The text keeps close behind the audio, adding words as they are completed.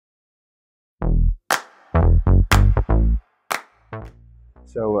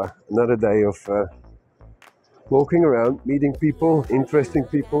So another day of walking around, meeting people, interesting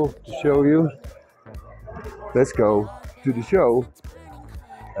people to show you. Let's go to the show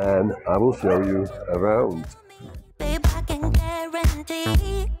and I will show you around.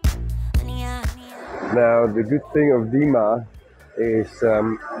 Now the good thing of DIMA is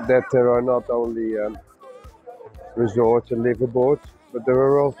that there are not only resorts and liveaboards, but there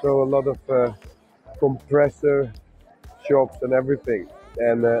are also a lot of compressor shops and everything.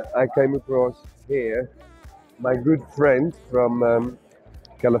 And I came across here my good friend from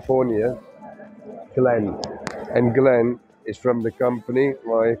California, Glenn. And Glenn is from the company,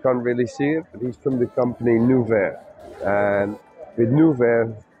 well, you can't really see it, but he's from the company Nuvair. And with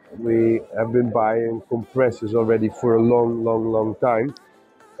Nuvair, we have been buying compressors already for a long time.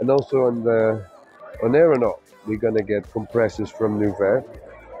 And also on aeronaut, we're gonna get compressors from Nuvair.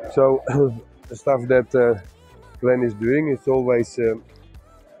 So the stuff that Glenn is doing is always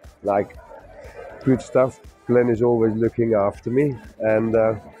like good stuff. Glenn is always looking after me, and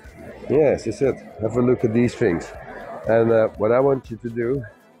yes, that's it. Have a look at these things. And what I want you to do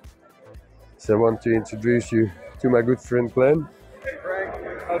is I want to introduce you to my good friend Glenn. Hey Frank,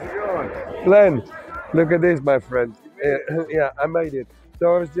 how's it going? Glenn, look at this, my friend. Yeah, I made it.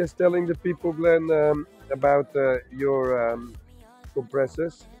 So I was just telling the people, Glenn, about your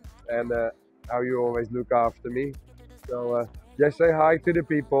compressors and how you always look after me. So just say hi to the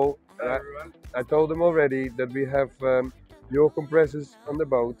people. Hi everyone. I told them already that we have your compressors on the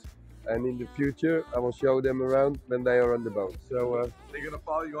boat, and in the future I will show them around when they are on the boat. So Are they gonna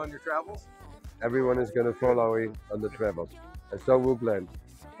follow you on your travels? everyone is going to follow me on the travels, and so will Glenn.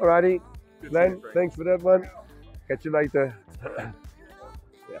 Alrighty, Glenn, thanks for that one. Catch you later.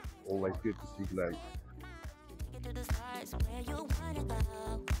 Yeah, always good to see Glenn.